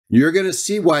you're going to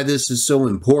see why this is so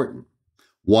important,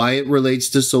 why it relates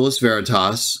to Solus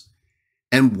Veritas,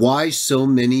 and why so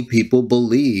many people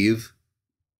believe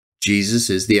Jesus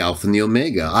is the Alpha and the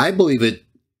Omega. I believe it.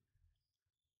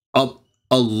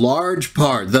 A large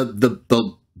part,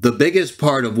 the biggest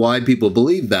part of why people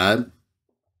believe that,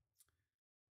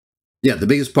 yeah, the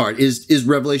biggest part is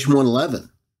Revelation 1:11.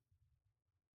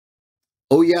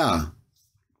 Oh yeah,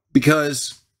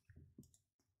 because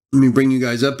let me bring you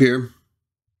guys up here,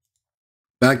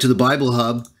 back to the Bible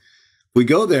Hub. We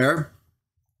go there,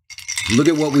 look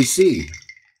at what we see.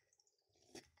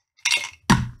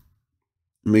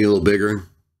 Make it a little bigger.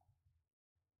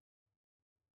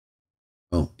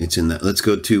 Oh, it's in that. Let's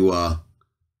go to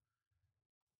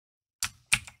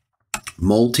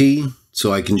multi,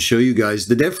 so I can show you guys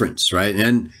the difference, right?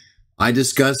 And I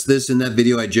discussed this in that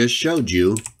video I just showed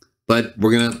you, but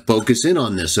we're going to focus in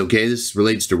on this, okay? This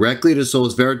relates directly to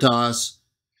Solus Veritas,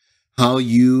 how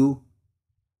you,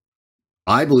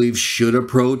 I believe, should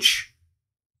approach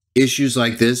issues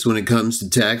like this when it comes to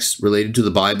texts related to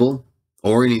the Bible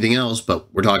or anything else,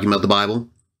 but we're talking about the Bible.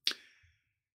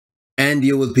 And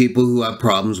deal with people who have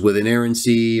problems with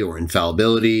inerrancy or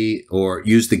infallibility or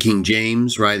use the King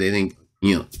James, right? They think,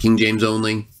 you know, King James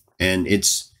only, and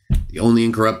it's the only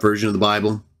incorrupt version of the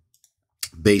Bible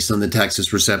based on the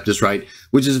Textus Receptus, right?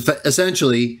 Which is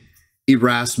essentially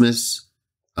Erasmus,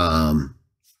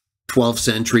 12th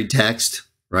century text,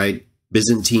 right?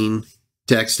 Byzantine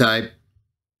text type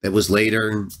that was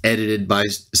later edited by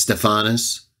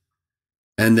Stephanus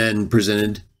and then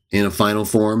presented in a final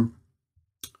form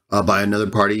by another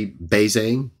party,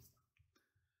 Beze.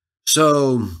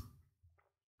 So,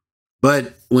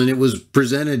 but when it was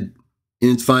presented in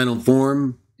its final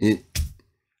form and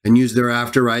used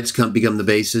thereafter, right, it's become the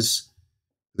basis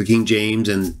of the King James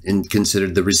and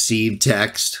considered the received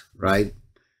text, right?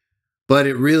 But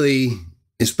it really,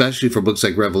 especially for books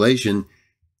like Revelation,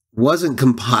 wasn't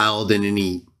compiled in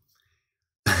any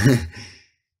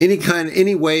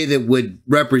any way that would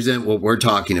represent what we're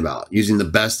talking about, using the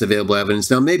best available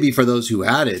evidence. Now, maybe for those who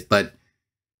had it, but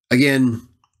again,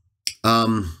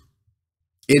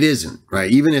 it isn't,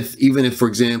 right? Even if, for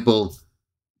example,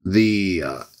 the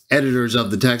editors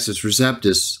of the Textus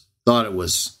Receptus thought it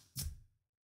was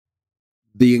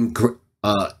the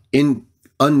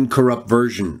uncorrupt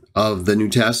version of the New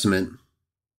Testament,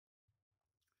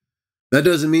 that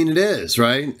doesn't mean it is,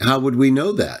 right? How would we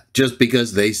know that? Just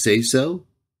because they say so?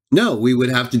 No, we would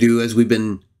have to do as we've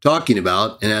been talking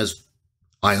about, and as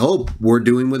I hope we're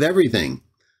doing with everything.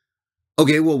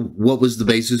 Okay, well, what was the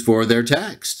basis for their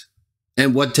text?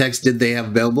 And what text did they have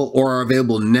available or are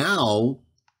available now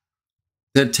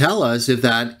that tell us if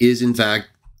that is in fact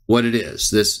what it is,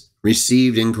 this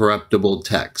received incorruptible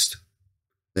text?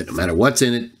 That no matter what's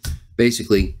in it,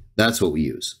 basically, that's what we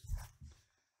use.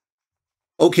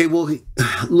 Okay, well,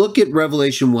 look at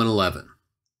Revelation 1:11.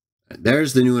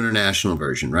 There's the New International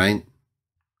Version, right?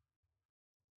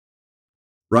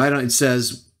 Right on, it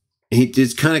says,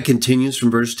 it kind of continues from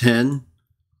verse 10.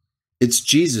 It's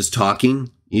Jesus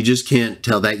talking. You just can't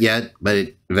tell that yet, but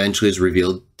it eventually is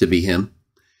revealed to be him.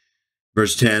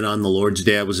 Verse 10, on the Lord's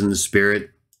day I was in the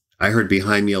Spirit. I heard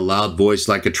behind me a loud voice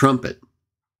like a trumpet,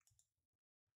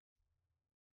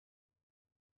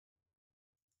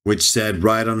 which said,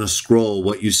 write on a scroll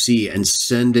what you see and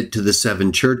send it to the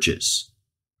 7 churches.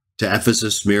 To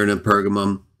Ephesus, Smyrna,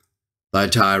 Pergamum,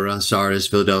 Thyatira, Sardis,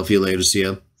 Philadelphia,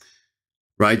 Laodicea.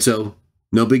 Right? So,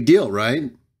 no big deal, right?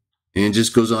 And it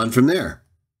just goes on from there.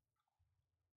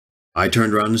 I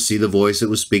turned around to see the voice that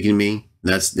was speaking to me.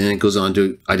 Then it goes on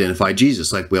to identify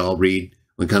Jesus, like we all read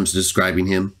when it comes to describing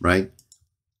him, right?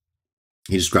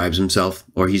 He describes himself,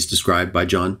 or he's described by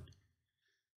John.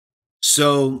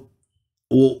 So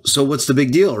what's the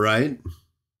big deal, right?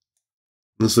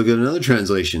 Let's look at another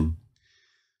translation.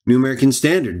 New American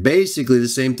Standard, basically the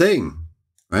same thing,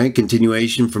 right?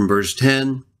 Continuation from verse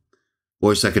 10,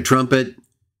 voice like a trumpet,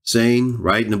 saying,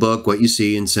 write in a book what you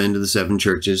see and send to the 7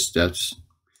 churches. That's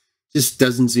just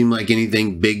doesn't seem like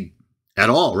anything big at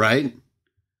all, right?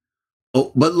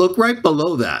 Oh, but look right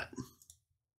below that.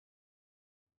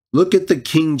 Look at the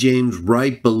King James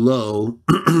right below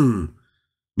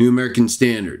New American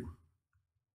Standard.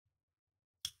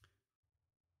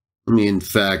 Let me, in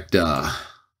fact,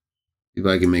 if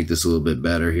I can make this a little bit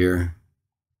better here.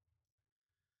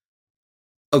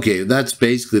 Okay, that's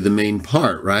basically the main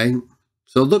part, right?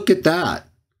 So look at that.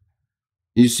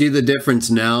 You see the difference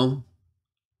now?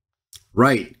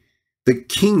 Right. The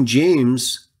King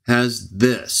James has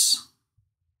this.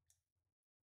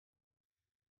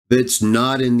 That's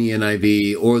not in the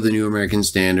NIV or the New American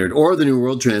Standard or the New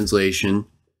World Translation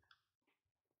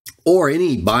or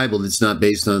any Bible that's not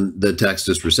based on the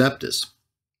Textus Receptus.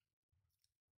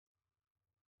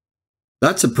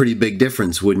 That's a pretty big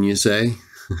difference, wouldn't you say?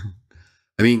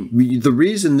 I mean, the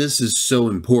reason this is so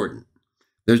important,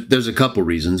 there's a couple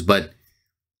reasons, but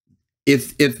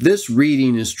if this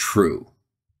reading is true,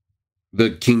 the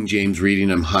King James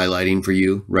reading I'm highlighting for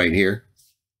you right here,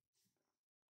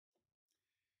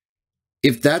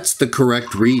 if that's the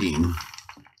correct reading,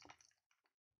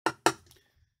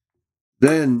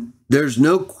 then there's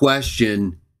no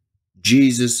question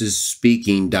Jesus is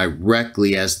speaking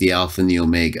directly as the Alpha and the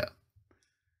Omega.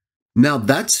 Now,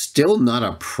 that's still not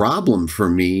a problem for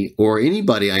me or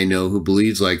anybody I know who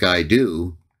believes like I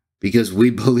do, because we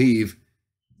believe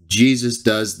Jesus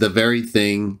does the very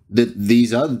thing that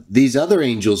these other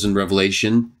angels in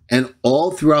Revelation and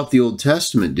all throughout the Old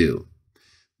Testament do.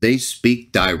 They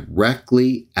speak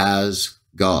directly as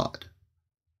God.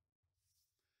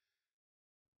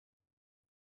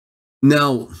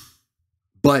 Now,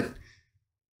 but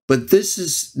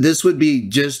this would be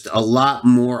just a lot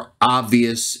more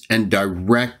obvious and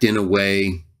direct in a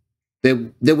way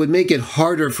that would make it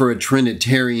harder for a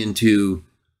Trinitarian to,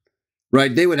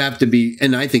 right? They would have to be,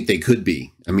 and I think they could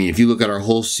be. I mean, if you look at our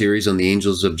whole series on the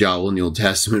angels of Yahweh in the Old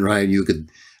Testament, right? You look at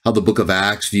how the book of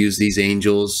Acts views these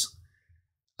angels.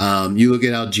 You look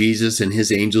at how Jesus and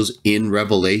his angels in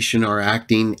Revelation are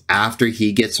acting after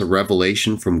he gets a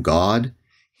revelation from God,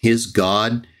 his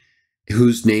God,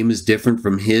 whose name is different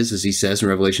from his, as he says in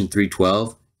Revelation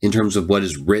 3:12, in terms of what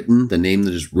is written, the name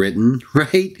that is written,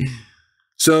 right?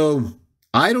 So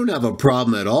I don't have a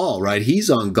problem at all, right? He's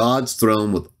on God's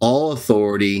throne with all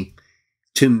authority.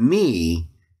 To me,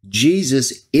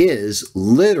 Jesus is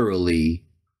literally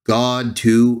God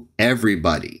to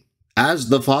everybody, as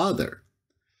the Father.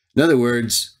 In other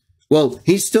words, well,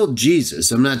 he's still Jesus.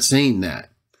 I'm not saying that.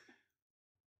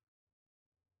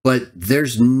 But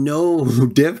there's no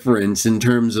difference in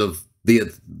terms of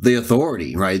the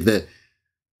authority, right?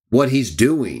 What he's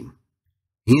doing.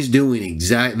 He's doing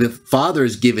exactly, the Father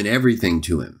has given everything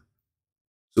to him.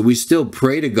 So we still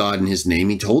pray to God in his name.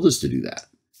 He told us to do that.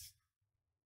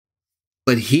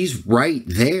 But he's right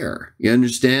there. You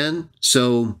understand?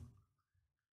 So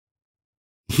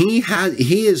he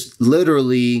is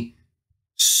literally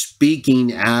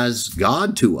speaking as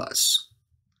God to us.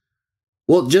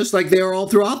 Well, just like they are all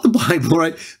throughout the Bible,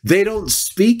 right? They don't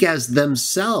speak as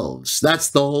themselves. That's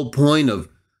the whole point of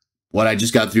what I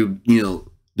just got through,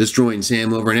 destroying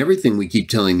Sam over and everything we keep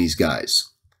telling these guys.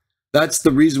 That's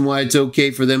the reason why it's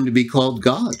okay for them to be called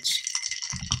gods.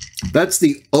 That's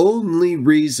the only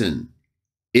reason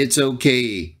it's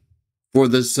okay for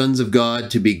the sons of God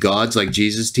to be gods like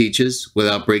Jesus teaches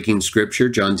without breaking scripture,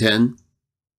 John 10.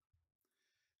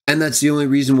 And that's the only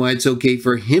reason why it's okay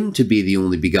for him to be the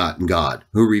only begotten God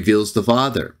who reveals the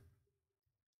Father.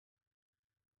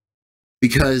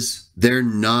 Because they're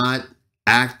not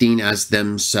acting as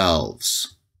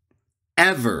themselves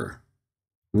ever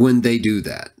when they do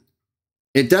that.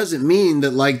 It doesn't mean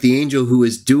that, like the angel who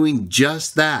is doing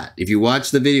just that. If you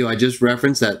watch the video, I just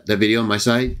referenced that video on my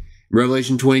site,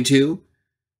 Revelation 22.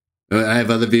 I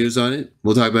have other videos on it.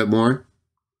 We'll talk about more.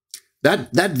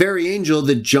 That very angel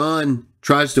that John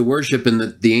tries to worship and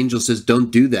the angel says,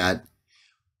 don't do that.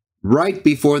 Right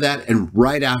before that and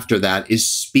right after that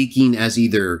is speaking as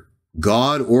either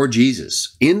God or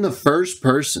Jesus in the first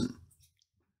person.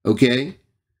 Okay?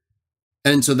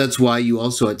 And so that's why you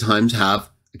also at times have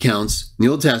accounts in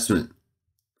the Old Testament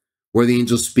where the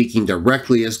angel's speaking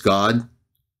directly as God,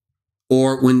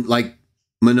 or when, like,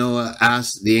 Manoah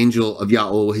asked the angel of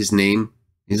Yahweh his name,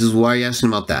 he says, why are you asking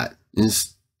about that?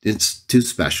 It's too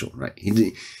special, right?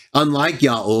 Unlike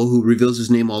Yahweh, who reveals his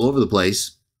name all over the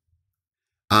place,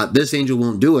 this angel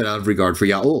won't do it out of regard for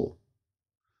Yahweh.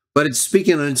 But it's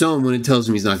speaking on its own when it tells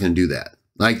him he's not going to do that,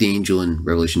 like the angel in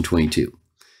Revelation 22.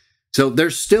 So they're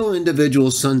still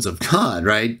individual sons of God,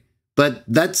 right? But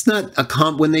that's not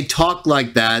when they talk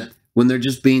like that, when they're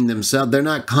just being themselves, they're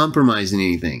not compromising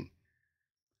anything.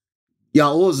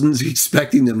 Yahweh isn't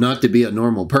expecting them not to be a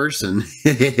normal person.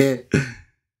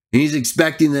 He's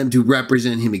expecting them to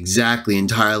represent him exactly,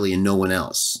 entirely, and no one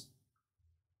else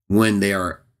when they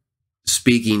are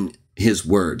speaking his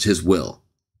words, his will.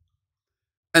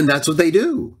 And that's what they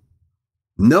do.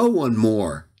 No one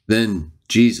more than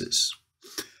Jesus.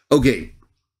 Okay,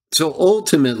 so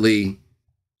ultimately,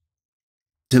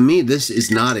 to me, this is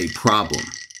not a problem.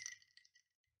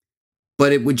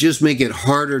 But it would just make it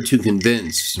harder to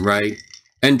convince, right?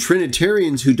 And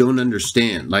Trinitarians who don't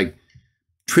understand, like,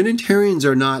 Trinitarians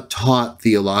are not taught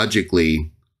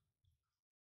theologically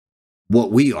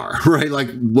what we are, right? Like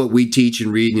what we teach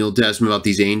and read in the Old Testament about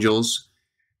these angels.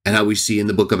 and how we see in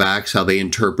the book of Acts how they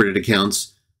interpreted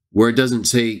accounts where it doesn't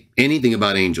say anything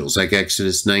about angels, like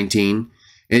Exodus 19.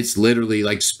 It's literally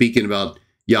like speaking about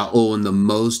Yahweh in the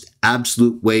most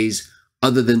absolute ways,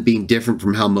 other than being different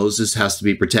from how Moses has to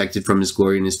be protected from his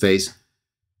glory in his face.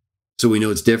 So we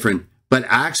know it's different. But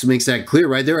Acts makes that clear,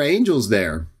 right? There are angels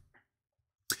there.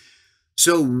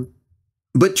 So,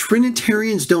 but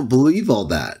Trinitarians don't believe all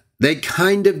that. They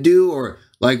kind of do, or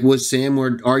like what Sam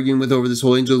were arguing with over this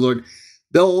whole angel of the Lord,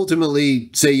 they'll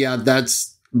ultimately say, yeah,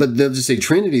 but they'll just say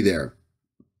Trinity there.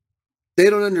 They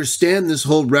don't understand this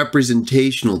whole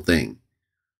representational thing.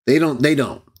 They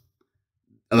don't.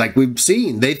 Like we've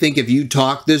seen, they think if you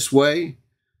talk this way,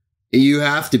 you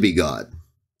have to be God.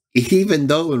 Even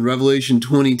though in Revelation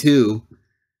 22,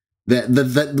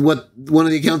 what one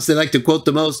of the accounts they like to quote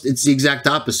the most, it's the exact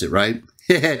opposite, right?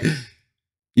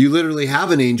 You literally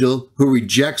have an angel who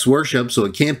rejects worship, so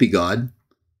it can't be God,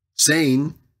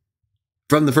 saying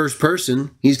from the first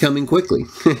person, he's coming quickly.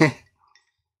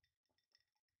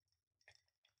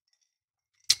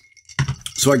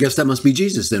 So I guess that must be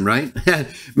Jesus then, right?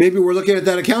 Maybe we're looking at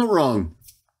that account wrong.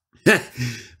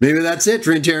 Maybe that's it,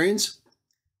 Trinitarians.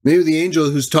 Maybe the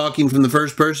angel who's talking from the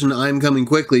first person, I'm coming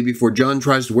quickly, before John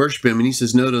tries to worship him and he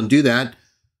says, no, don't do that.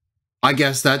 I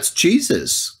guess that's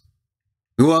Jesus.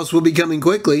 Who else will be coming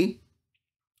quickly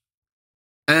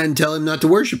and tell him not to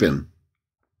worship him?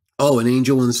 Oh, an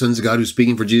angel and the sons of God who's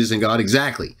speaking for Jesus and God.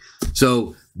 Exactly.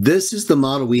 So this is the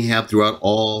model we have throughout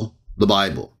all the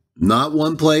Bible. Not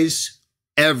one place,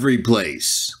 every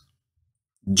place.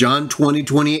 John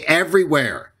 20:20,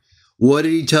 everywhere. What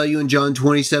did he tell you in John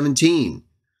 20:17?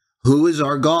 Who is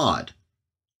our God?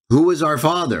 Who is our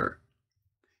Father?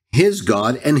 His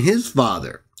God and his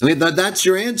Father. I mean, that's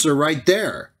your answer right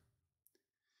there.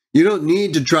 You don't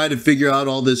need to try to figure out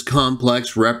all this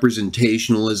complex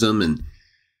representationalism and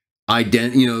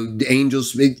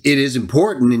angels. It is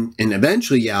important and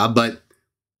eventually, yeah, but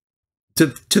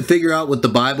to figure out what the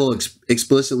Bible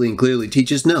explicitly and clearly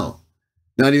teaches, no,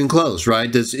 not even close,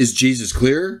 right? Is Jesus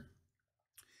clear?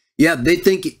 Yeah, they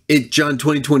think John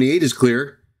 20:28 is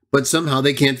clear, but somehow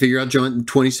they can't figure out John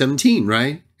 20:17,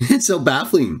 right? It's so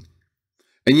baffling.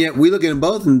 And yet we look at them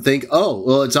both and think, oh,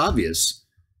 well, it's obvious.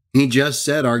 He just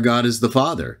said our God is the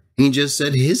Father. He just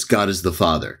said his God is the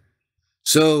Father.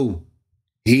 So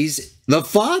he's the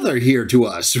Father here to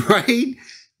us, right?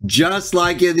 Just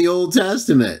like in the Old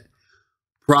Testament.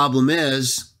 Problem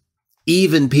is,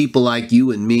 even people like you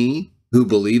and me who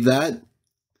believe that,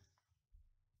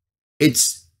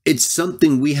 it's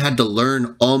something we had to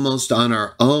learn almost on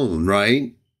our own,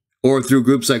 right? Or through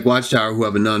groups like Watchtower who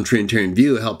have a non-Trinitarian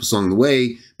view help us along the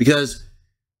way, because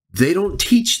they don't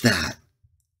teach that.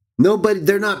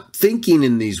 They're not thinking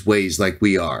in these ways like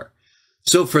we are.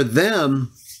 So for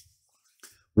them,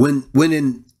 when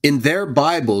in their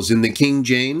Bibles, in the King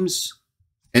James,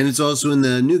 and it's also in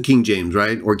the New King James,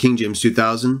 right? Or King James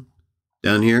 2000,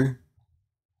 down here.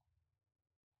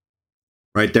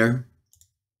 Right there.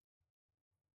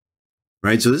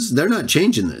 Right, so they're not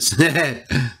changing this.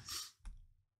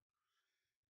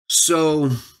 So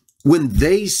when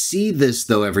they see this,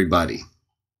 though, everybody,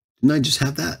 didn't I just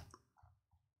have that?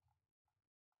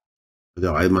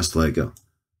 No, I must let it go.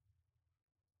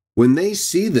 When they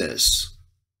see this,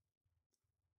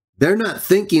 they're not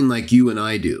thinking like you and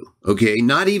I do, okay?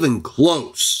 Not even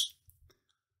close.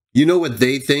 You know what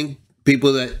they think?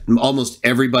 People that, almost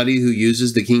everybody who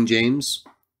uses the King James,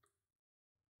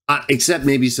 except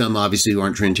maybe some, obviously, who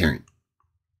aren't Trinitarian.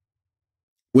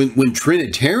 When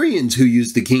Trinitarians who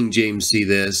use the King James see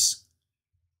this,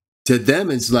 to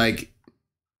them it's like,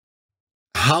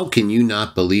 how can you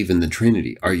not believe in the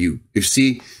Trinity? Are you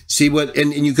see what,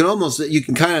 and you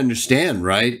can kind of understand,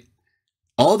 right?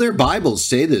 All their Bibles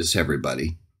say this,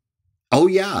 everybody. Oh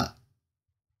yeah.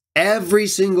 Every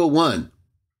single one.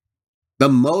 The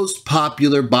most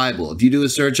popular Bible. If you do a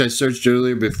search, I searched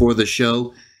earlier before the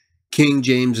show, King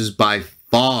James is by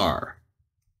far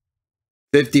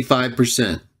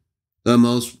 55% the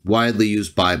most widely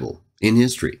used Bible in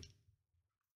history.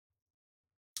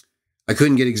 I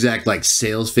couldn't get exact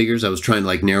sales figures. I was trying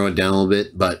to narrow it down a little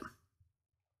bit, but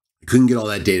I couldn't get all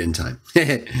that data in time.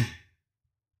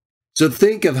 So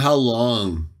think of how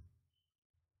long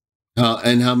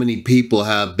and how many people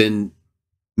have been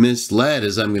misled,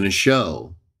 as I'm going to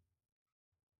show,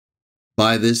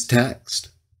 by this text.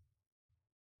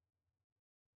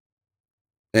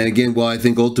 And again, while I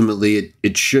think ultimately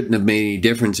it shouldn't have made any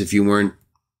difference if you weren't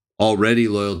already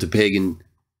loyal to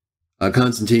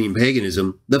Constantinian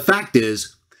paganism, the fact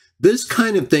is, this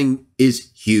kind of thing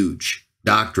is huge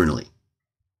doctrinally.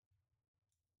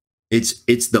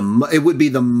 It would be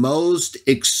the most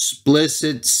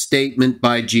explicit statement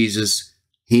by Jesus.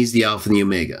 He's the Alpha and the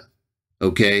Omega.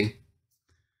 Okay?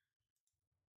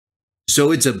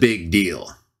 So it's a big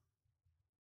deal.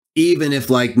 Even if,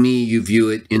 like me, you view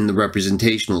it in the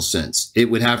representational sense,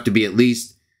 it would have to be at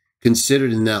least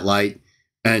considered in that light.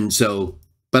 And so,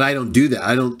 but I don't do that.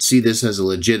 I don't see this as a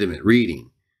legitimate reading.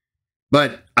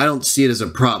 But I don't see it as a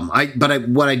problem.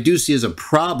 What I do see as a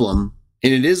problem,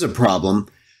 and it is a problem,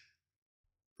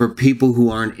 for people who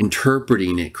aren't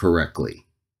interpreting it correctly,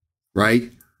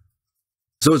 right?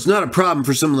 So it's not a problem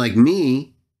for someone like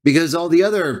me, because all the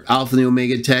other Alpha and the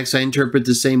Omega texts I interpret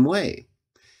the same way.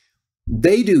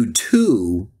 They do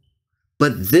too,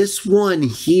 but this one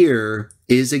here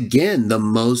is, again, the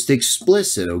most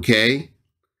explicit, okay?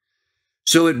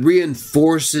 So it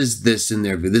reinforces this in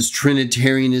their view, this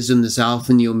Trinitarianism, this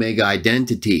Alpha and the Omega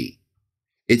identity.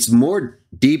 It's more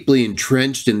deeply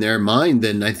entrenched in their mind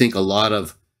than I think a lot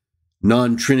of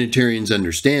non-Trinitarians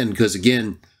understand, because,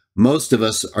 again, most of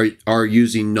us are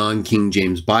using non-King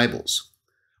James Bibles,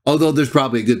 although there's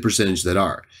probably a good percentage that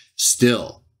are.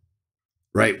 Still,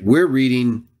 right, we're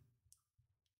reading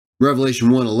Revelation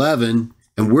 1:11,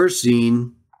 and we're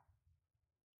seeing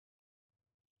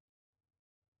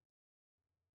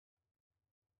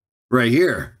right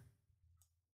here,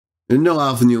 there's no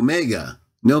Alpha and the Omega.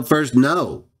 No first,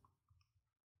 no.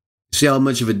 See how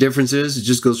much of a difference it is? It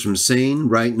just goes from saying,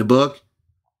 right in the book,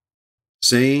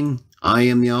 saying, I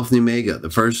am the Alpha and the Omega, the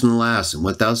first and the last, and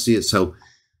what thou seest. So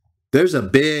there's a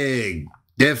big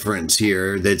difference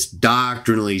here that's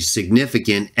doctrinally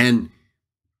significant. And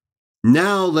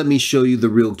now let me show you the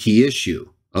real key issue,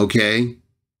 okay?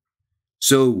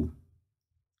 So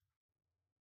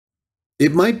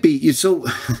it might be, so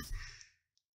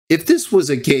if this was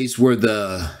a case where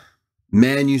the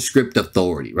manuscript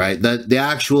authority, right, the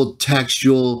actual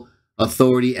textual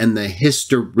authority and the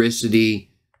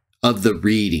historicity of the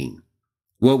reading,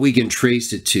 what we can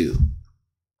trace it to,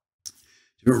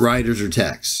 different writers or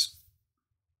texts.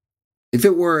 If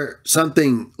it were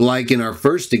something like in our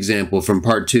first example from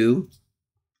part 2,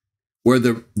 where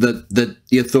the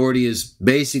authority is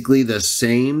basically the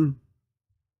same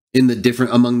in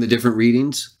among the different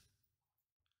readings,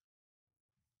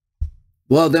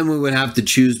 well, then we would have to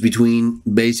choose between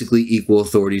basically equal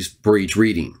authorities for each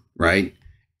reading, right?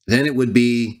 Then it would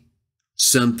be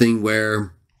something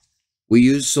where we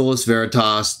use Solus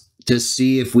Veritas to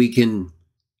see if we can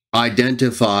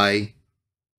identify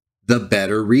the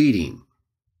better reading.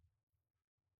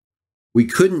 We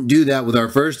couldn't do that with our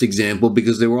first example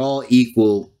because they were all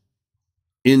equal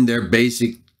in their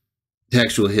basic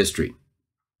textual history,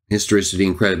 historicity,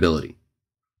 and credibility.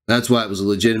 That's why it was a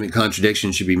legitimate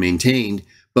contradiction, should be maintained,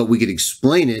 but we could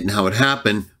explain it and how it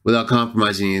happened without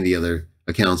compromising any of the other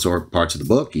accounts or parts of the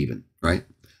book even, right?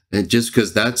 And just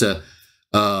because that's a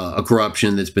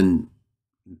corruption that's been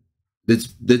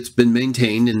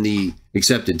maintained in the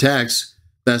accepted text,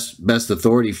 best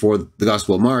authority for the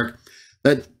Gospel of Mark,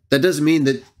 that doesn't mean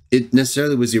that it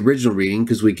necessarily was the original reading,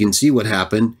 because we can see what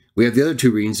happened. We have the other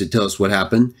 2 readings that tell us what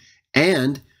happened,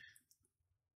 and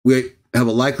we have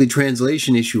a likely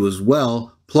translation issue as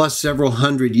well, plus several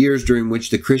hundred years during which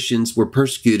the Christians were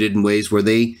persecuted in ways where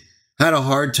they had a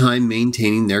hard time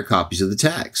maintaining their copies of the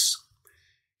text.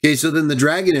 Okay, so then the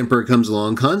Dragon Emperor comes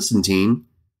along, Constantine.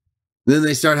 Then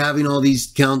they start having all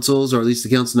these councils, or at least the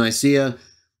Council of Nicaea.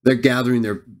 They're gathering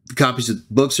their copies of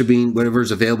books, are being, whatever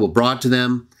is available, brought to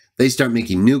them. They start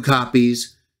making new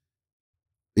copies.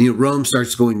 You know, Rome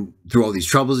starts going through all these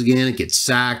troubles again. It gets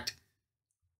sacked.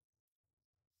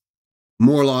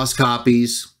 More lost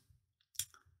copies.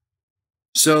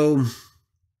 So,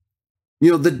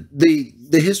 you know, the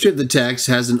history of the text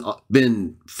hasn't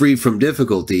been free from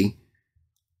difficulty,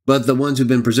 but the ones who've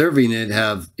been preserving it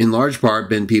have, in large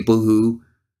part, been people who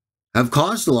have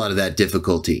caused a lot of that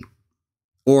difficulty,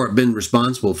 or been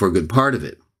responsible for a good part of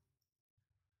it.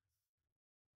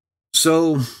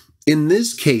 So, in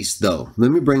this case, though, let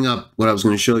me bring up what I was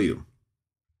going to show you.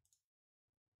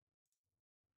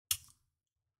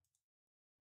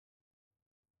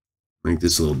 Make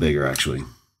this a little bigger, actually.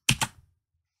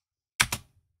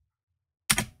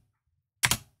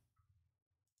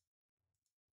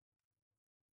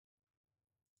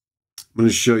 I'm going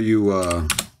to show you,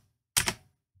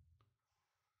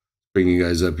 bring you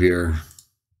guys up here.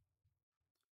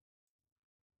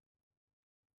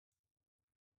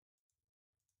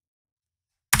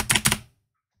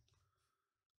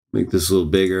 Make this a little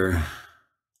bigger.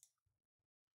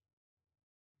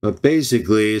 But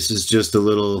basically, this is just a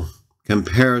little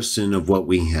comparison of what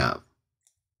we have.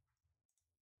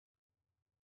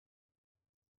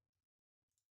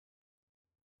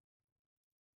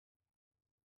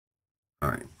 All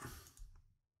right.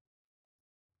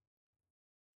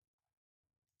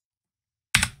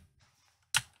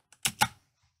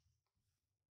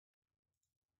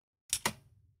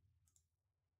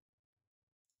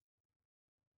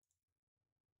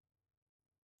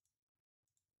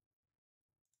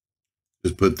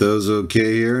 Just put those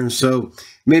okay here. So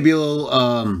maybe a little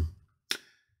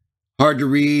hard to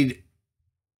read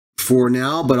for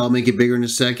now, but I'll make it bigger in a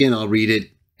second. I'll read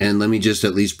it, and let me just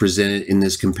at least present it in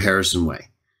this comparison way.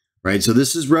 Right? So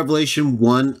this is Revelation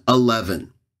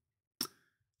 1:11,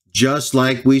 just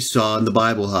like we saw in the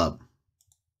Bible Hub.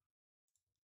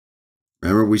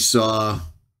 Remember, we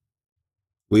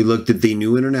looked at the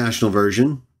New International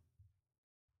Version.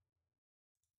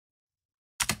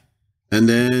 And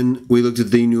then we looked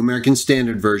at the New American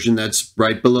Standard Version. That's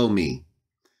right below me.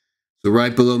 So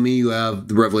right below me, you have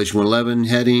the Revelation 1:11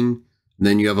 heading. And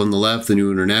then you have on the left the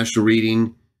New International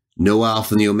Reading. No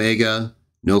Alpha and the Omega.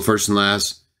 No first and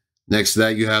last. Next to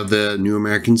that, you have the New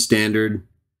American Standard.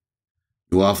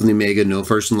 No Alpha and the Omega. No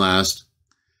first and last.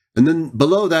 And then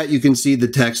below that, you can see the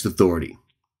text authority.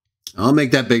 I'll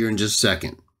make that bigger in just a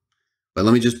second. But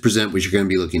let me just present what you're going to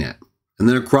be looking at. And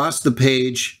then across the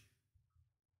page,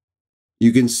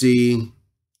 you can see,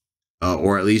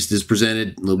 or at least is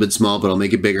presented a little bit small, but I'll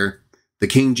make it bigger, the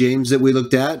King James that we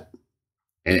looked at.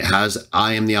 And it has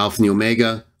I am the Alpha and the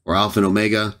Omega, or Alpha and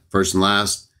Omega, first and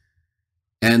last.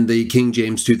 And the King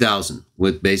James 2000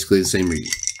 with basically the same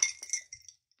reading.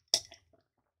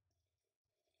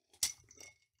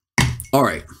 All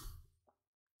right.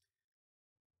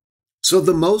 So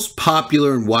the most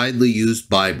popular and widely used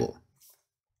Bible,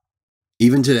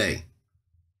 even today,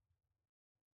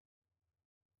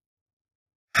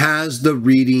 has the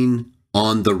reading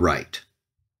on the right.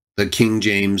 The King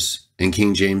James and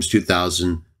King James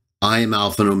 2000, I am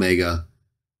Alpha and Omega,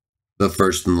 the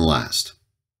first and the last.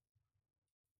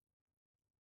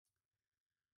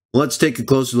 Let's take a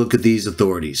closer look at these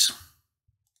authorities.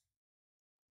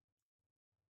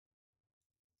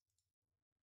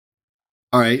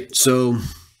 All right, so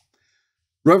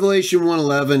Revelation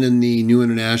 1:11 in the New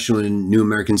International and New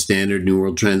American Standard, New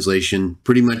World Translation,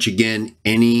 pretty much, again,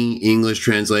 any English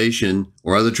translation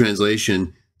or other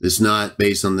translation that's not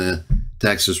based on the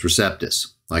Textus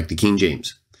Receptus, like the King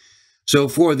James. So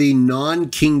for the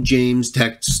non-King James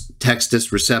Textus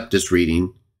Receptus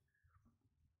reading,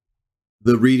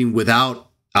 the reading without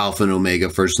Alpha and Omega,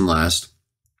 first and last,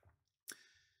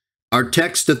 our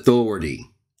text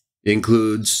authority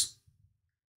includes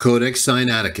Codex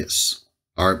Sinaiticus,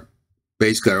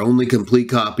 basically our only complete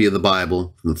copy of the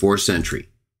Bible from the 4th century.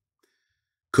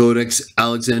 Codex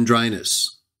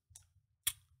Alexandrinus,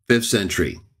 5th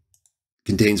century,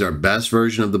 contains our best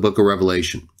version of the book of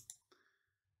Revelation.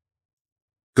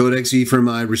 Codex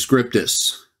Ephraemi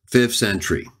Rescriptus, 5th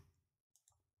century.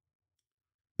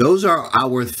 Those are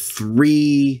our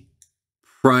 3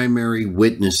 primary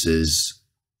witnesses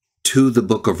to the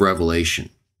book of Revelation.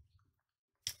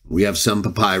 We have some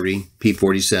papyri,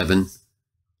 P47.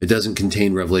 It doesn't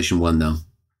contain Revelation 1, though.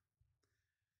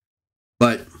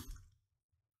 But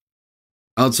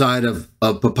outside of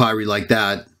papyri like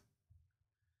that,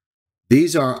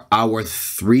 these are our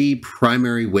 3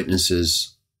 primary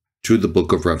witnesses to the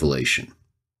book of Revelation.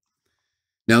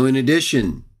 Now, in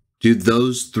addition to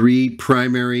those 3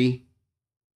 primary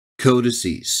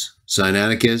codices,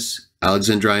 Sinaiticus,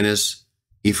 Alexandrinus,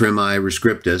 Ephraemi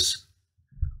Rescriptus,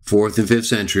 4th and 5th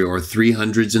century, or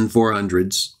 300s and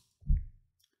 400s.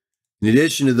 In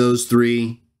addition to those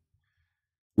 3,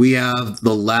 we have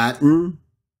the Latin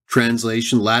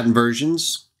translation, Latin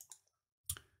versions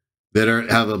that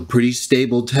have a pretty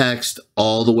stable text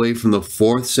all the way from the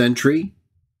 4th century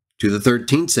to the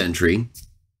 13th century.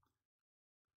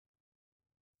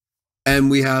 And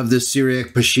we have the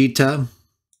Syriac Peshitta,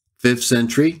 5th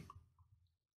century,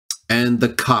 and the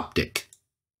Coptic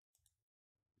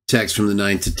text from the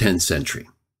 9th to 10th century.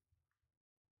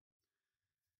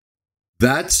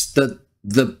 That's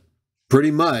the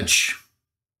pretty much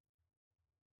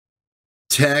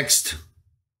text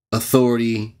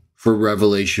authority for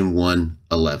Revelation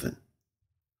 1:11.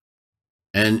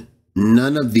 And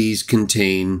none of these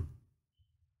contain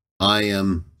I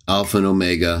am Alpha and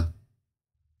Omega,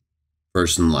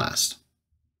 first and last.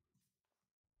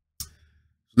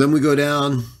 Then we go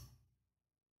down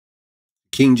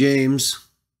King James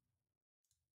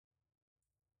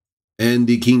and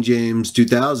the King James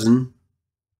 2000.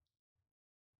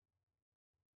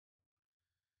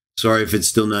 Sorry if it's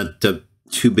still not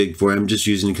too big for you. I'm just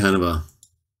using kind of a,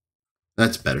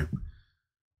 that's better.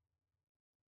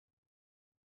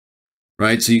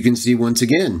 Right, so you can see once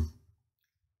again,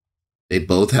 they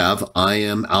both have I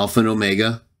am Alpha and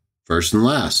Omega, first and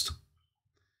last.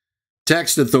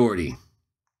 Text authority.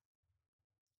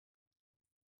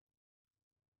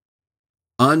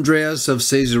 Andreas of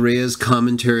Caesarea's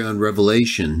commentary on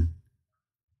Revelation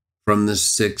from the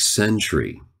 6th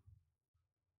century.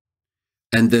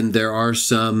 And then there are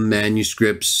some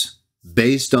manuscripts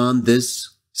based on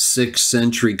this 6th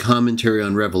century commentary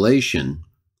on Revelation.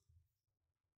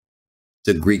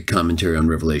 It's a Greek commentary on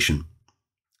Revelation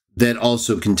that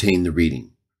also contain the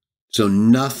reading. So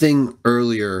nothing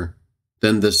earlier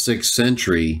than the 6th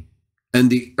century, and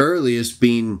the earliest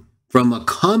being from a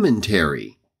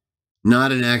commentary,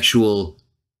 not an actual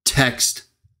text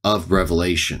of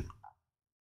Revelation.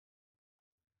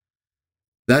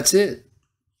 That's it.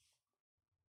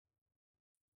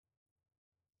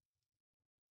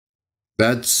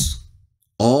 That's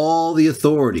all the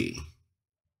authority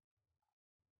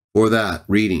for that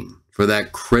reading, for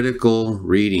that critical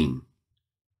reading,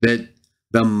 that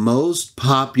the most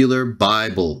popular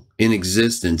Bible in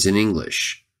existence in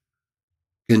English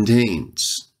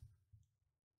contains,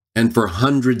 and for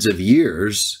hundreds of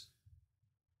years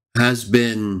has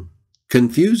been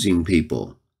confusing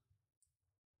people,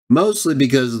 mostly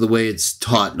because of the way it's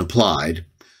taught and applied.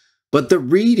 But the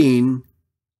reading,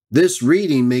 this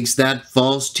reading makes that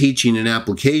false teaching and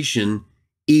application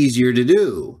easier to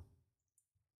do.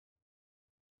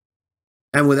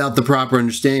 And without the proper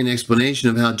understanding and explanation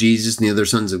of how Jesus and the other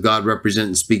sons of God represent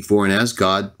and speak for and as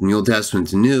God in the Old Testament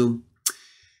to New,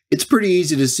 it's pretty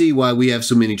easy to see why we have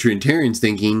so many Trinitarians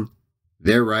thinking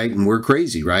they're right and we're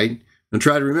crazy, right? And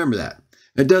try to remember that.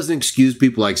 It doesn't excuse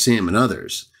people like Sam and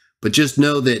others, but just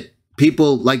know that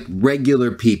people like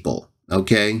regular people,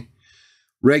 okay?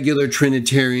 Regular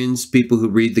Trinitarians, people who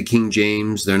read the King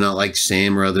James, they're not like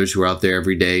Sam or others who are out there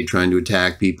every day trying to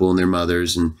attack people and their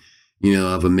mothers and, you know,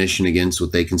 have a mission against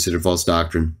what they consider false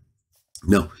doctrine.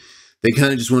 No, they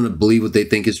kind of just want to believe what they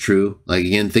think is true. Like,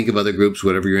 again, think of other groups,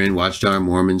 whatever you're in, Watchtower,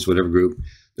 Mormons, whatever group.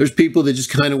 There's people that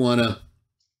just kind of want to,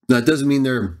 that doesn't mean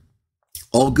they're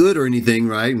all good or anything,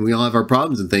 right? And we all have our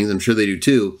problems and things. I'm sure they do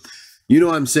too. You know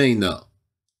what I'm saying, though?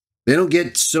 They don't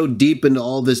get so deep into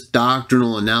all this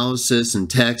doctrinal analysis and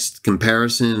text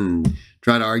comparison and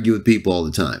try to argue with people all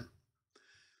the time.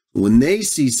 When they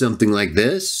see something like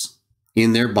this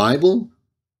in their Bible,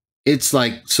 it's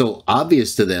like so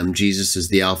obvious to them Jesus is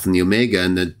the Alpha and the Omega,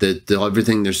 and that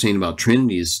everything they're saying about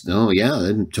Trinity is, oh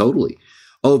yeah, totally.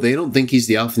 Oh, they don't think he's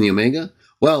the Alpha and the Omega?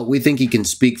 Well, we think he can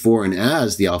speak for and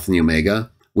as the Alpha and the Omega.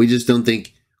 We just don't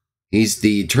think he's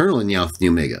the eternal and the Alpha and the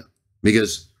Omega.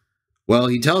 Because, well,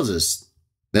 he tells us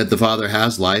that the Father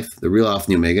has life, the real Alpha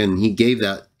and the Omega, and he gave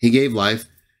life,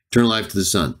 eternal life to the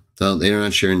Son. So they're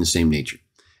not sharing the same nature.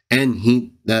 And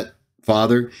that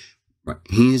Father,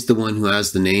 he's the one who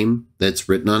has the name that's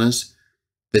written on us,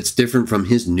 that's different from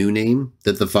his new name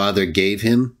that the Father gave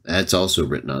him. That's also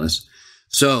written on us.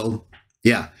 So,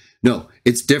 yeah, no,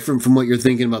 it's different from what you're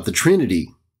thinking about the Trinity.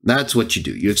 That's what you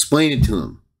do. You explain it to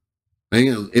them. And,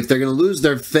 you know, if they're going to lose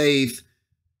their faith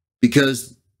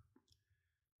because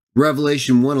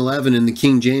Revelation 1:11 in the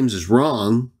King James is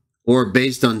wrong, or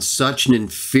based on such an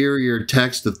inferior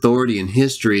text authority in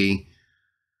history,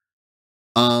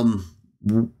 we're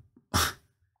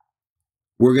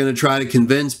going to try to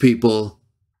convince people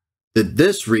that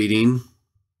this reading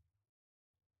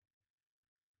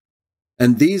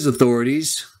and these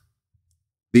authorities,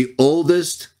 the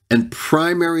oldest and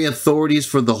primary authorities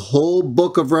for the whole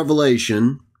book of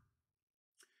Revelation,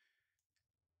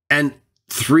 and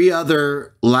three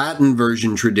other Latin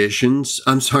version traditions,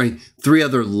 three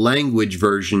other language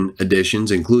version editions,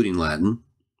 including Latin.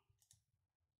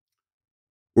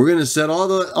 We're going to set all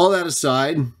that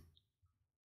aside,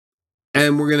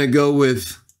 and we're going to go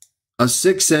with a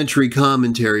 6th century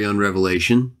commentary on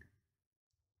Revelation,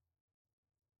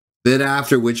 that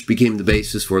after which became the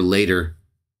basis for later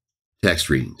text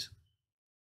readings.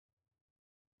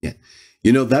 Yeah.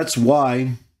 You know, that's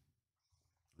why,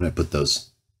 when I put those,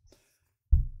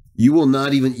 you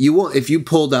won't, if you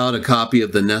pulled out a copy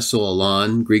of the Nestle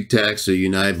Aland Greek text or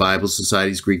United Bible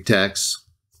Society's Greek text,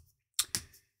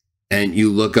 and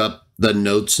you look up the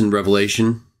notes in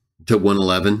Revelation to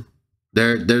 1:11,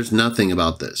 there's nothing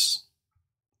about this.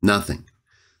 Nothing.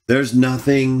 There's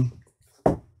nothing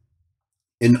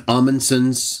in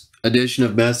Amundsen's edition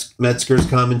of Metzger's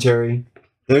commentary.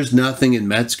 There's nothing in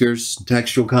Metzger's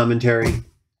textual commentary.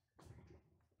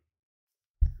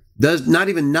 Does not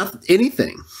even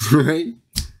anything, right?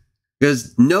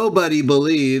 Because nobody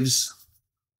believes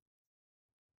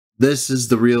this is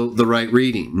the right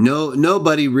reading.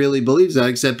 Nobody really believes that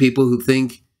except people who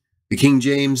think the King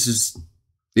James is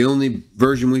the only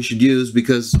version we should use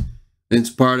because it's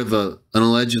part of an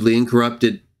allegedly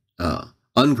uncorrupted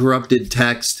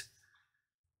text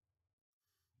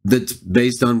that's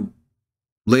based on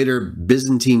later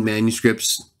Byzantine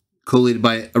manuscripts collated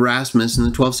by Erasmus in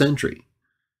the 12th century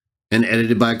and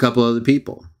edited by a couple other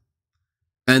people.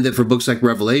 And that for books like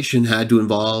Revelation had to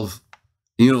involve,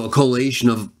 a collation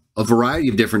of a variety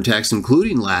of different texts,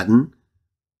 including Latin,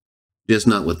 just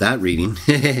not with that reading.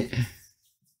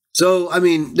 So, I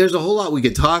mean, there's a whole lot we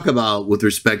could talk about with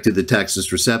respect to the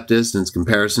Textus Receptus and its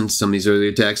comparison to some of these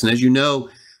earlier texts. And as you know,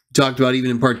 we talked about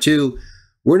even in part 2,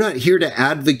 we're not here to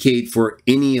advocate for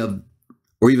any of,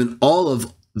 or even all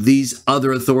of these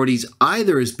other authorities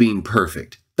either as being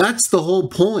perfect. That's the whole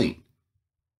point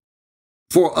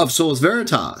of Solus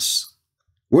Veritas.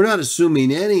 We're not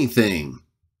assuming anything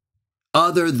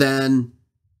other than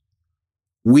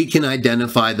we can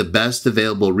identify the best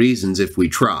available reasons if we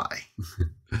try.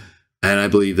 And I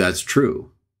believe that's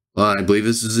true. Well, I believe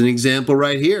this is an example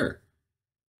right here.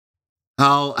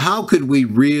 How could we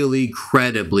really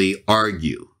credibly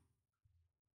argue?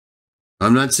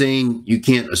 I'm not saying you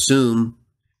can't assume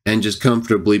and just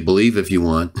comfortably believe if you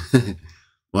want.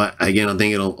 Well, again, I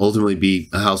think it'll ultimately be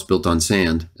a house built on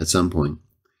sand at some point.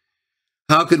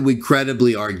 How could we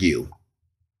credibly argue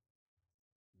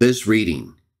this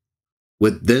reading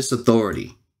with this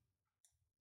authority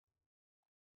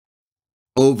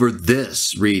over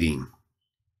this reading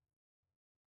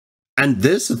and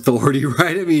this authority,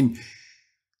 right? I mean,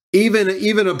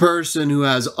 even a person who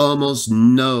has almost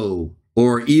no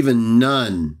or even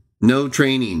no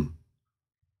training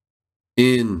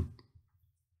in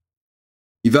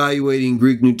evaluating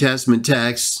Greek New Testament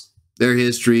texts, their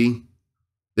history,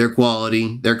 their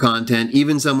quality, their content,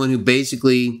 even someone who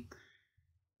basically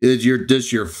is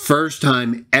your first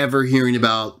time ever hearing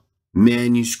about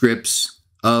manuscripts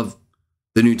of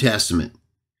the New Testament.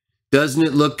 Doesn't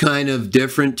it look kind of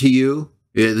different to you?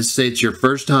 Let's say it's your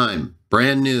first time,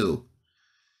 brand new.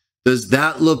 Does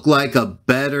that look like a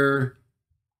better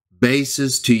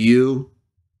basis to you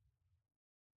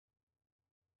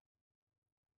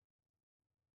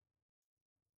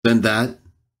than that?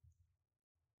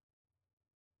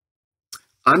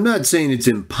 I'm not saying it's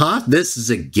impossible. This is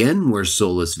again where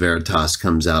Solus Veritas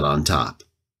comes out on top.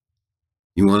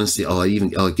 You want to see,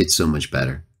 it gets so much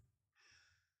better.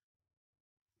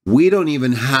 We don't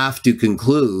even have to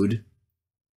conclude,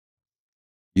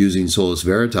 using Solus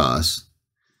Veritas,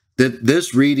 that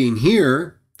this reading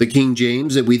here, the King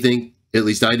James, that we think, at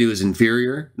least I do, is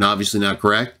inferior and obviously not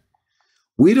correct.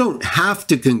 We don't have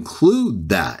to conclude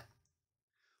that.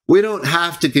 We don't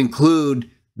have to conclude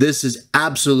this is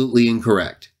absolutely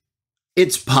incorrect.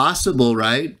 It's possible,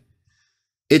 right?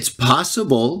 It's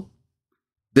possible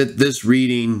that this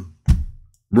reading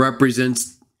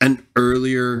represents an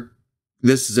earlier,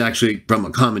 this is actually from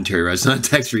a commentary, right? It's not a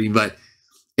text reading, but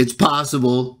it's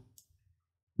possible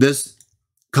this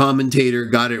commentator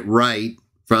got it right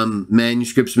from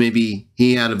manuscripts maybe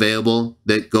he had available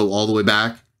that go all the way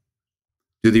back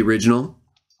to the original.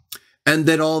 And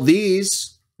that all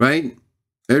these, right,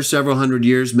 there's several hundred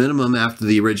years minimum after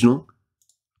the original.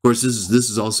 Of course, this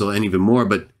is also, and even more,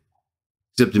 but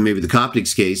except in maybe the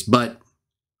Coptic's case, but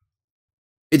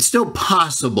it's still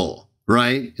possible,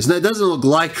 right? It doesn't look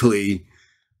likely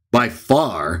by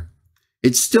far.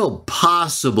 It's still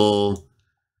possible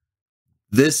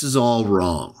this is all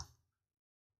wrong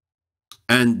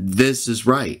and this is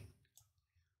right.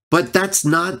 But that's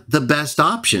not the best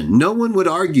option. No one would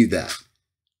argue that,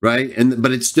 right?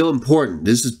 But it's still important.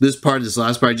 This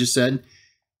last part I just said,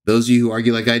 those of you who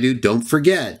argue like I do, don't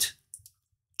forget,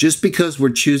 just because we're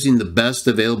choosing the best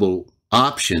available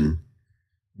option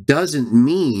doesn't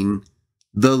mean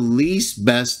the least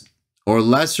best or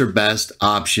lesser best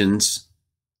options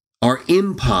are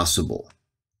impossible.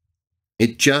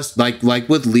 It just like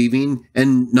with leaving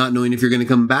and not knowing if you're going to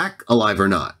come back alive or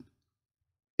not.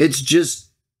 It's just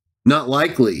not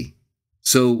likely.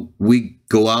 So we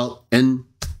go out and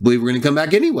believe we're going to come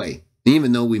back anyway,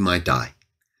 even though we might die.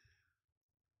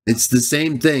 It's the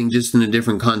same thing, just in a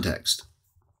different context.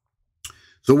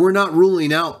 So we're not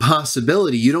ruling out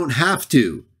possibility. You don't have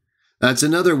to. That's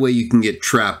another way you can get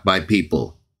trapped by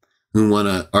people who want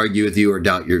to argue with you or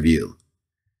doubt your view.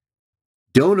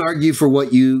 Don't argue for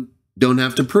what you don't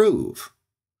have to prove.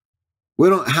 We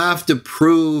don't have to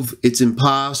prove it's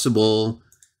impossible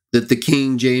that the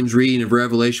King James reading of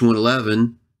Revelation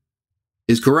 1:11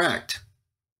 is correct.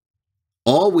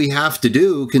 All we have to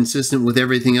do, consistent with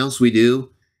everything else we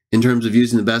do in terms of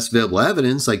using the best available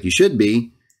evidence, like you should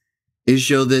be, is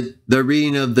show that the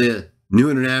reading of the New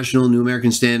International, New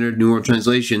American Standard, New World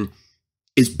Translation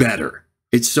is better.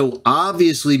 It's so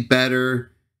obviously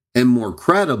better and more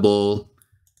credible.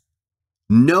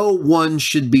 No one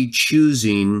should be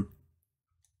choosing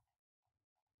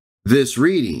this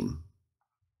reading.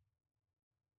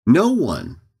 No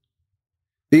one.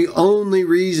 The only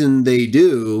reason they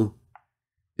do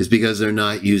is because they're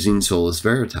not using solus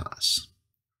veritas.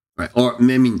 Right? Or, I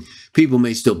mean, people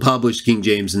may still publish King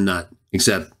James and not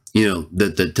accept,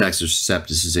 that the text of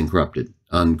Septus is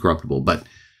uncorruptible, but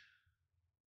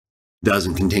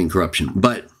doesn't contain corruption.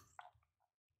 But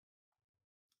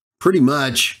pretty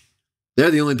much,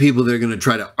 they're the only people that are going to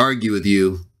try to argue with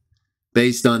you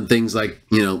based on things like,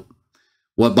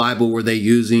 what Bible were they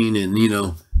using,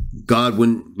 and, God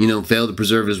wouldn't, fail to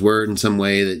preserve his word in some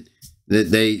way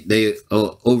that they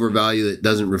overvalue, that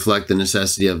doesn't reflect the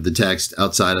necessity of the text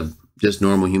outside of just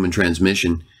normal human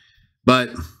transmission.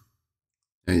 But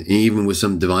even with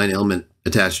some divine element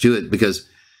attached to it, because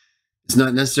it's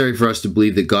not necessary for us to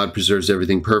believe that God preserves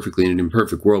everything perfectly in an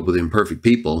imperfect world with imperfect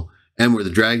people, and where the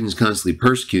dragon is constantly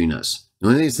persecuting us. The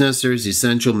only thing that's necessary is the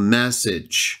essential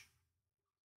message.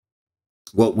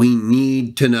 What we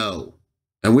need to know.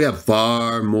 And we have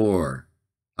far more,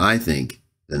 I think,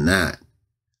 than that.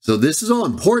 So this is all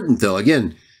important, though.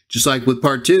 Again, just like with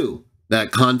part 2,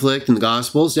 that conflict in the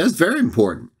Gospels, that's very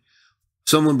important.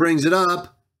 Someone brings it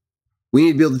up, we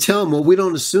need to be able to tell them, well, we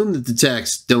don't assume that the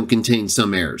texts don't contain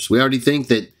some errors. We already think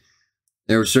that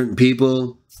there were certain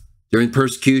people during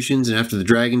persecutions and after the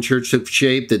dragon church took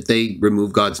shape that they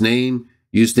removed God's name,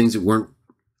 used things that weren't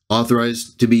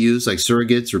authorized to be used, like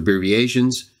surrogates or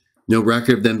abbreviations. No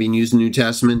record of them being used in the New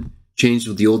Testament, changed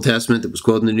with the Old Testament that was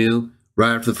quoted in the New,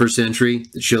 right after the first century,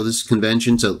 that show this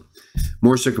convention. So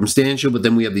more circumstantial, but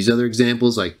then we have these other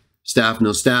examples like staff,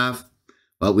 no staff.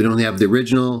 Well, we don't have the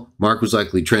original. Mark was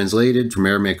likely translated from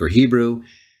Aramaic or Hebrew.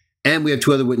 And we have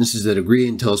 2 other witnesses that agree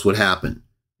and tell us what happened.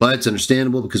 But it's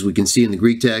understandable because we can see in the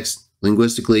Greek text,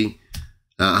 linguistically,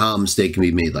 how a mistake can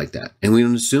be made like that. And we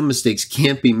don't assume mistakes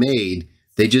can't be made.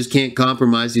 They just can't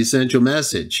compromise the essential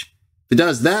message. If it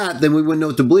does that, then we wouldn't know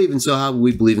what to believe. And so how would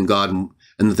we believe in God and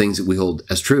the things that we hold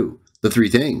as true? The 3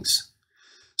 things.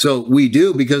 So we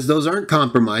do, because those aren't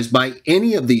compromised by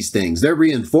any of these things. They're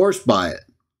reinforced by it.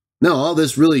 No, all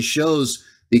this really shows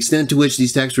the extent to which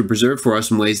these texts were preserved for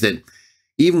us in ways that,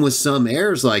 even with some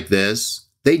errors like this,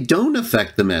 they don't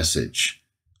affect the message.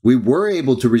 We were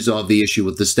able to resolve the issue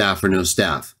with the staff or no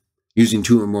staff using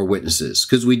 2 or more witnesses,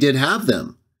 because we did have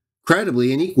them,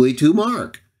 credibly and equally to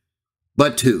Mark,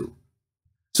 but 2.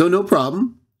 So no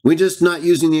problem. We're just not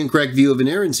using the incorrect view of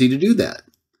inerrancy to do that.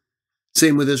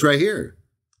 Same with this right here.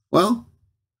 Well,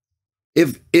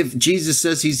 if Jesus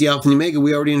says he's the Alpha and the Omega,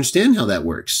 we already understand how that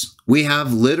works. We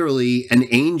have literally an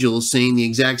angel saying the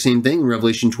exact same thing in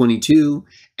Revelation 22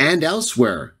 and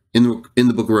elsewhere in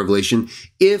the book of Revelation,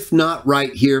 if not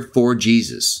right here for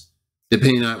Jesus,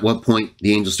 depending on at what point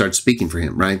the angel starts speaking for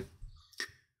him, right?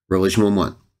 Revelation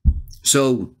 1:1.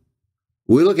 So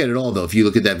we look at it all, though, if you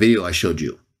look at that video I showed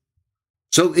you.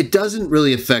 So it doesn't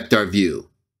really affect our view.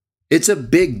 It's a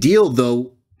big deal,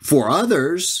 though, for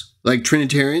others, like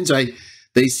Trinitarians.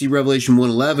 They see Revelation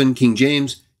 1:11, King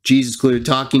James, Jesus clearly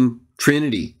talking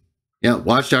Trinity. Yeah,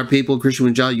 Watchtower people, Christian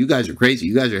Evangelical, you guys are crazy.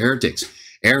 You guys are heretics.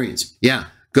 Arians, yeah,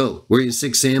 go. We're going to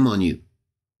 6 Sam on you,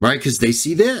 right? Because they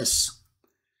see this.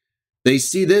 They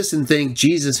see this and think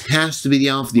Jesus has to be the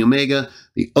Alpha and the Omega.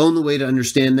 The only way to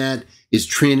understand that is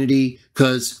Trinity,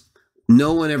 because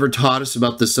no one ever taught us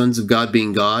about the sons of God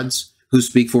being gods who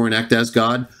speak for and act as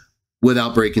God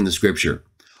without breaking the scripture.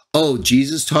 Oh,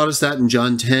 Jesus taught us that in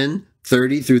John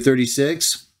 10:30 through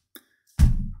 36?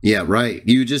 Yeah, right.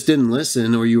 You just didn't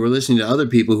listen, or you were listening to other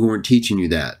people who weren't teaching you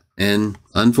that. And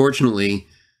unfortunately,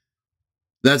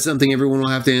 that's something everyone will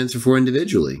have to answer for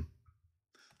individually.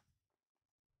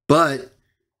 But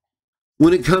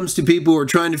when it comes to people who are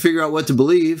trying to figure out what to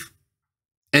believe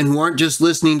and who aren't just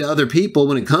listening to other people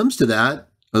when it comes to that,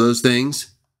 or those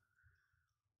things,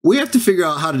 we have to figure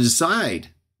out how to decide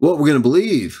what we're going to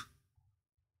believe.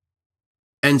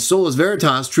 And solus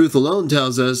veritas, truth alone,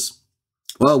 tells us,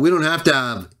 well, we don't have to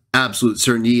have absolute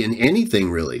certainty in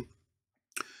anything, really.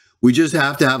 We just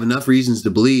have to have enough reasons to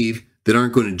believe that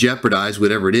aren't going to jeopardize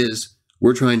whatever it is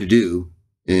we're trying to do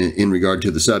in regard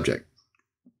to the subject,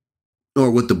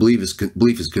 or what the belief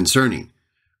is concerning,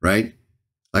 right?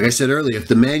 Like I said earlier, if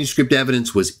the manuscript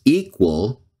evidence was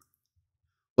equal,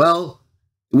 well,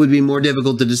 it would be more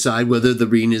difficult to decide whether the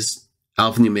reading is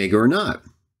Alpha and the Omega or not.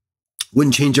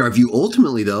 Wouldn't change our view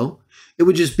ultimately, though. It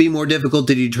would just be more difficult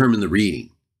to determine the reading.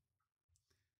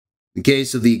 In the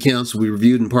case of the accounts we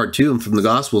reviewed in part 2 and from the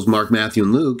Gospels, Mark, Matthew,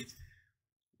 and Luke,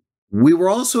 we were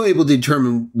also able to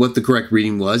determine what the correct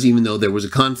reading was, even though there was a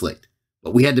conflict.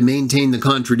 But we had to maintain the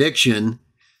contradiction,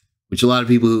 which a lot of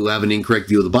people who have an incorrect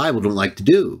view of the Bible don't like to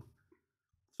do.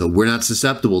 So we're not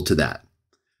susceptible to that.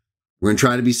 We're going to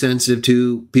try to be sensitive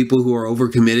to people who are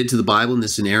overcommitted to the Bible in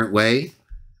this inerrant way.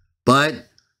 But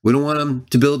we don't want them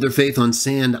to build their faith on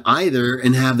sand either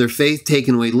and have their faith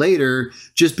taken away later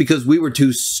just because we were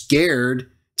too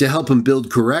scared to help them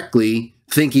build correctly,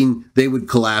 thinking they would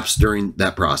collapse during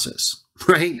that process,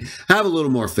 right? Have a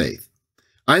little more faith.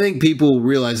 I think people will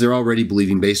realize they're already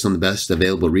believing based on the best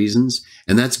available reasons,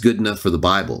 and that's good enough for the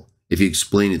Bible if you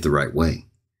explain it the right way.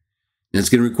 And it's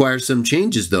going to require some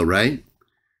changes though, right?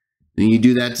 And you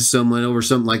do that to someone over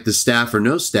something like the staff or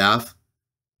no staff,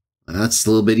 that's a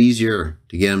little bit easier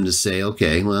to get them to say,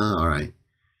 okay, well, all right.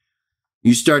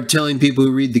 You start telling people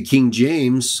who read the King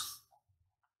James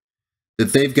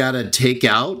that they've got to take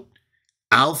out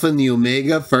Alpha and the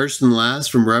Omega, first and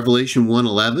last, from Revelation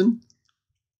 1:11.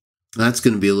 That's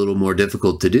going to be a little more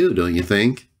difficult to do, don't you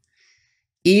think?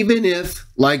 Even if,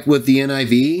 like with the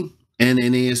NIV and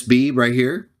NASB right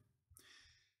here,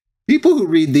 people who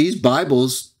read these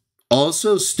Bibles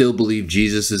also still believe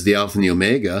Jesus is the Alpha and the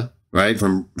Omega, right?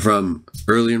 From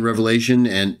early in Revelation,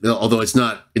 and although it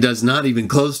does not even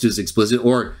close to as explicit,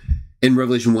 or in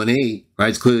Revelation 1:8, right?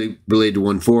 It's clearly related to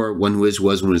 1:4, one who is,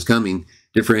 was, and is coming,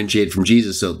 differentiated from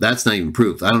Jesus. So that's not even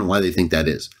proof. I don't know why they think that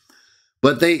is.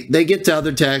 But they get to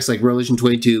other texts like Revelation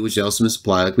 22, which they also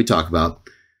misapply, like we talk about,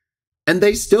 and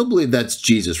they still believe that's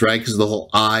Jesus, right? Because of the whole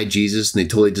I, Jesus, and they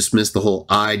totally dismiss the whole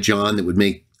I, John, that would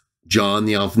make John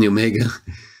the Alpha and the Omega.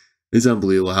 It's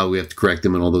unbelievable how we have to correct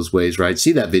them in all those ways, right?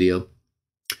 See that video.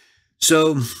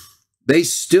 So they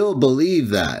still believe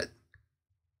that,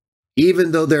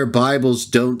 even though their Bibles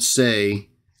don't say,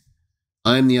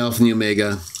 I'm the Alpha and the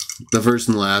Omega, the first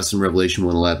and the last in Revelation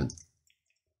 1:11.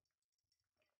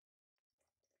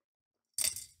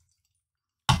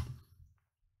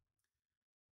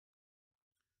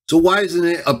 So why isn't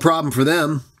it a problem for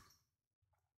them?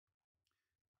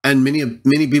 And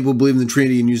many people believe in the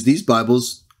Trinity and use these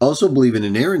Bibles, also believe in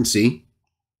inerrancy.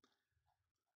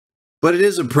 But it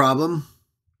is a problem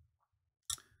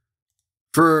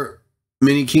for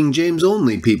many King James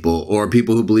only people, or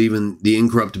people who believe in the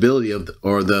incorruptibility of,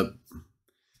 or the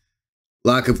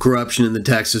lack of corruption in the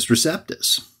Textus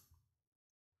Receptus.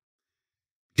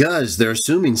 Because they're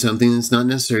assuming something that's not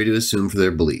necessary to assume for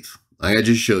their belief. Like I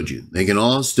just showed you. They can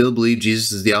all still believe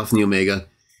Jesus is the Alpha and the Omega.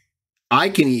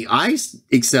 I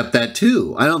accept that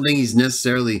too. I don't think he's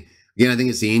necessarily, again, I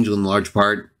think it's the angel in large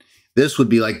part. This would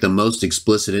be like the most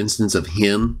explicit instance of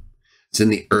him. It's in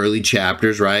the early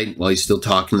chapters, right? While he's still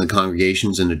talking to the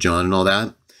congregations and to John and all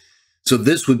that. So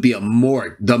this would be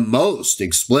the most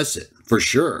explicit for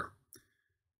sure.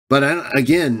 But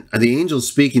again, the angel's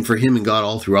speaking for him and God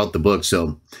all throughout the book.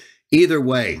 So either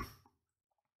way,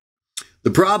 the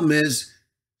problem is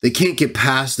they can't get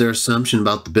past their assumption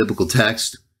about the biblical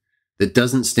text that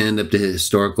doesn't stand up to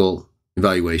historical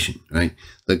evaluation, right?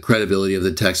 The credibility of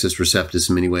the Textus Receptus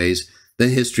in many ways, the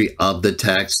history of the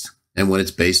text and what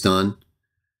it's based on.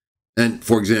 And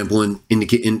for example,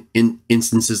 in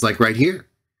instances like right here,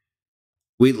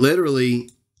 we literally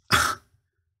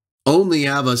only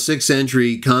have a 6th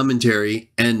century commentary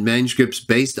and manuscripts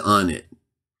based on it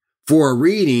for a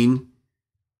reading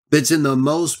that's in the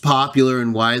most popular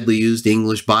and widely used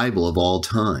English Bible of all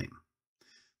time,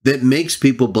 that makes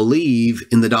people believe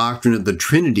in the doctrine of the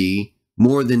Trinity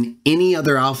more than any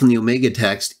other Alpha and the Omega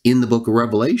text in the book of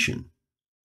Revelation.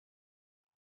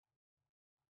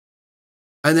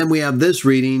 And then we have this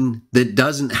reading that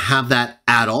doesn't have that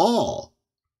at all,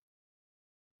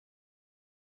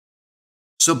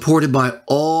 supported by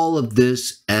all of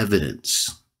this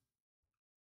evidence.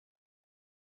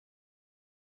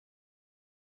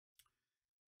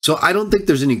 So I don't think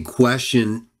there's any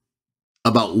question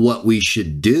about what we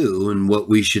should do and what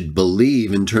we should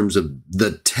believe in terms of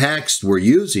the text we're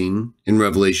using in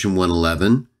Revelation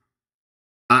 1:11.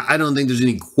 I don't think there's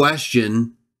any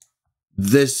question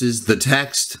this is the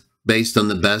text based on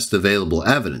the best available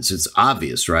evidence. It's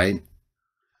obvious, right?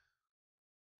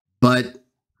 But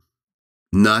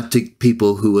not to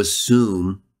people who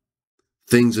assume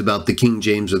things about the King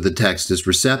James or the Textus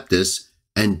Receptus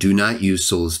and do not use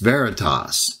solus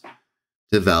veritas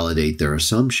to validate their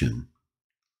assumption,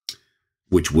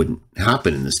 which wouldn't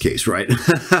happen in this case, right?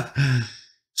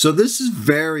 So this is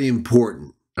very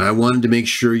important. I wanted to make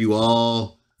sure you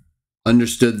all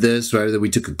understood this, right? That we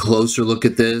took a closer look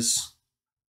at this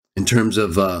in terms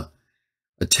of a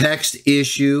text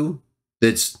issue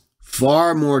that's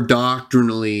far more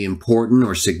doctrinally important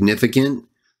or significant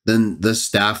than the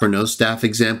staff or no staff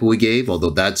example we gave, although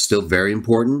that's still very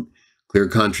important. Clear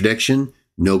contradiction,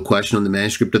 no question on the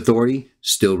manuscript authority,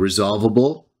 still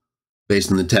resolvable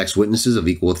based on the text witnesses of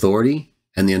equal authority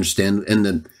and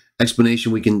the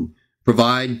explanation we can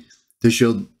provide to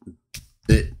show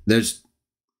that there's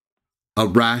a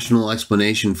rational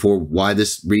explanation for why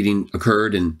this reading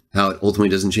occurred and how it ultimately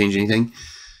doesn't change anything.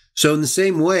 So in the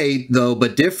same way, though,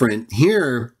 but different,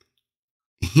 here,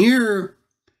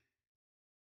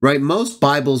 right, most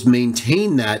Bibles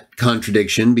maintain that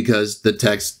contradiction because the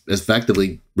text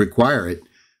effectively require it,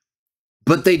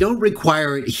 but they don't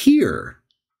require it here,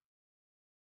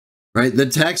 right? The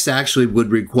text actually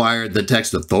would require, the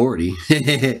text authority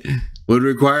would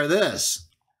require this,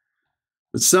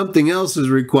 but something else is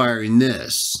requiring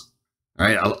this,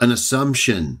 right? An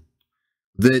assumption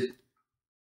that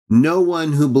no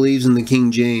one who believes in the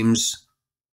King James,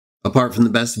 apart from the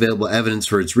best available evidence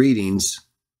for its readings,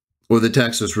 or the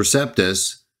Textus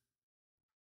Receptus,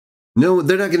 no,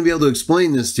 they're not going to be able to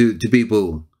explain this to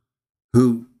people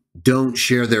who don't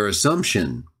share their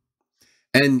assumption.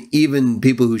 And even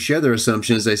people who share their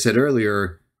assumption, as I said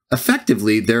earlier,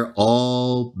 effectively, they're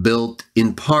all built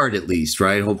in part, at least,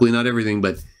 right? Hopefully not everything,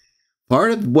 but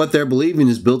part of what they're believing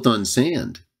is built on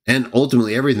sand. And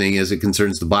ultimately everything as it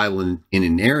concerns the Bible in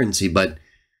inerrancy. But,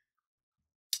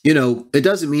 you know, it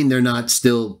doesn't mean they're not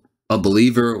still a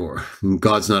believer or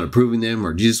God's not approving them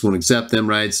or Jesus won't accept them,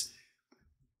 right?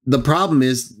 The problem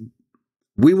is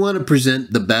we want to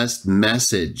present the best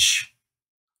message,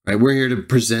 right? We're here to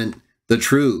present the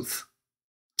truth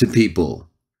to people.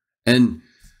 And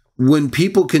when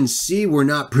people can see we're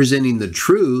not presenting the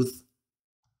truth,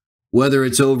 whether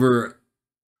it's over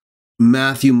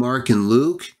Matthew, Mark, and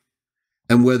Luke,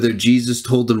 and whether Jesus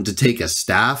told them to take a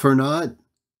staff or not,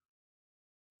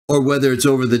 or whether it's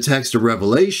over the text of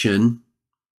Revelation,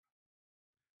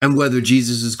 and whether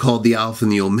Jesus is called the Alpha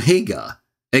and the Omega,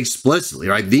 explicitly,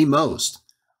 right? The most.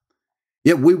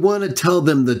 Yet we want to tell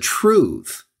them the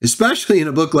truth, especially in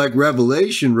a book like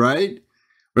Revelation, right?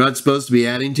 We're not supposed to be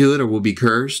adding to it or we'll be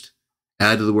cursed.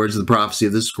 Add to the words of the prophecy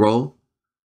of this scroll.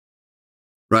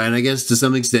 Right, and I guess to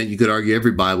some extent you could argue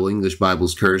every Bible, English Bible,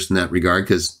 is cursed in that regard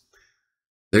because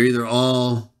they're either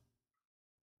all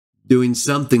doing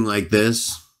something like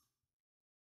this,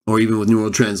 or even with New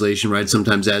World Translation, right,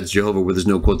 sometimes adds Jehovah where there's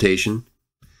no quotation.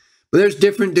 But there's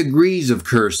different degrees of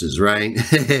curses, right?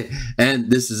 And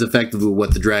this is effectively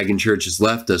what the Dragon Church has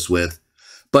left us with.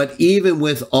 But even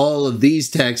with all of these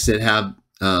texts that have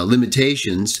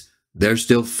limitations, they're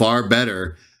still far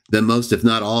better than most, if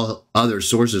not all, other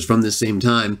sources from this same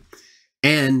time,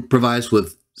 and provides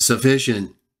with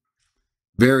sufficient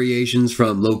variations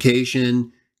from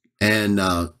location and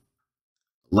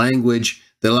language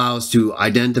that allow us to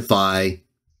identify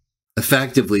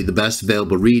effectively the best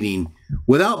available reading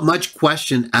without much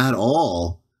question at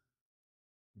all,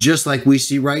 just like we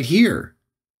see right here.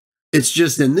 It's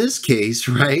just in this case,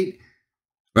 right,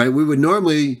 we would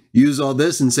normally use all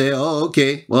this and say, oh,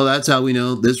 okay, well, that's how we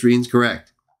know this reading's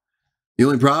correct. The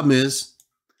only problem is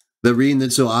the reading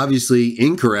that's so obviously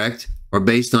incorrect or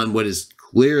based on what is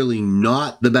clearly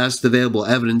not the best available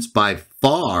evidence by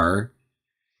far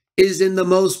is in the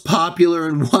most popular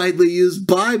and widely used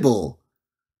Bible.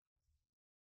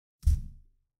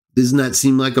 Doesn't that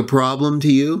seem like a problem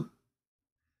to you?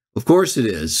 Of course it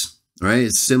is, right?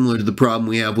 It's similar to the problem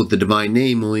we have with the divine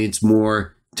name, only it's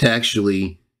more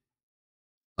textually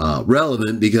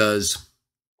relevant because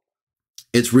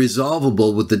it's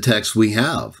resolvable with the text we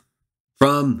have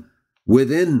from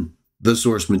within the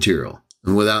source material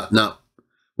and without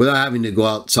having to go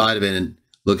outside of it and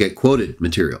look at quoted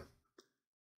material.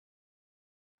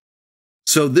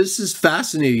 So this is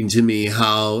fascinating to me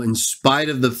how, in spite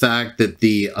of the fact that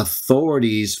the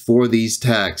authorities for these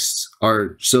texts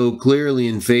are so clearly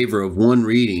in favor of one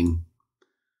reading,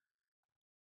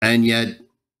 and yet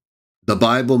the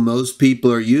Bible most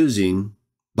people are using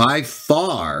by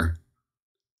far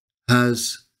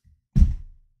has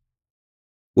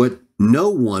what no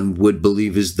one would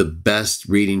believe is the best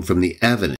reading from the evidence.